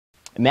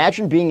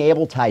Imagine being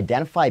able to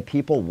identify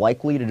people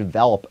likely to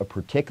develop a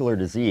particular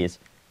disease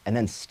and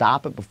then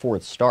stop it before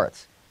it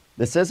starts.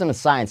 This isn't a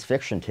science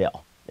fiction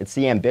tale. It's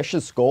the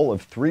ambitious goal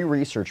of 3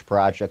 research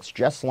projects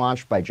just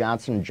launched by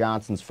Johnson &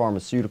 Johnson's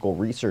pharmaceutical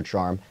research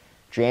arm,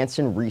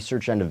 Janssen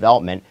Research and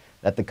Development,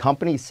 that the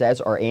company says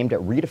are aimed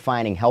at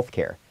redefining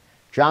healthcare.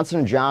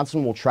 Johnson &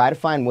 Johnson will try to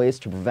find ways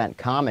to prevent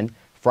common,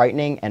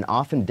 frightening, and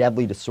often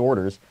deadly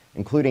disorders,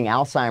 including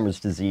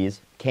Alzheimer's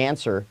disease,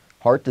 cancer,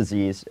 heart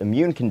disease,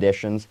 immune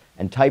conditions,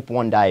 and type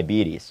 1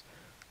 diabetes.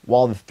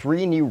 While the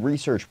 3 new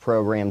research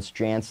programs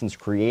Janssen's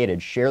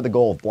created share the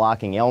goal of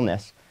blocking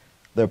illness,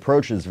 the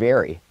approaches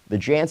vary. The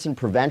Janssen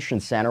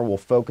Prevention Center will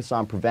focus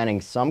on preventing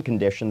some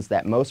conditions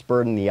that most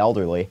burden the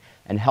elderly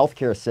and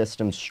healthcare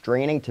systems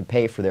straining to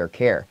pay for their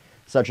care,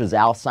 such as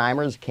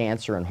Alzheimer's,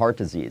 cancer, and heart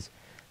disease.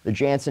 The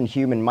Janssen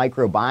Human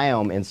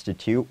Microbiome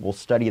Institute will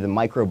study the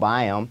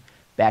microbiome,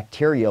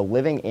 bacteria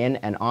living in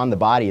and on the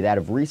body that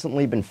have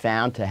recently been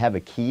found to have a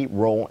key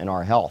role in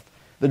our health.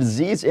 The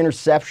Disease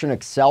Interception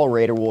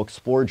Accelerator will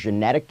explore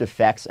genetic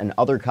defects and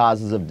other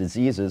causes of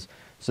diseases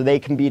so they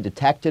can be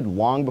detected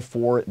long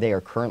before they are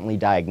currently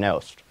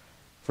diagnosed.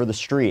 For The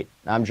Street,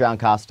 I'm John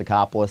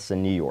Kostakopoulos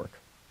in New York.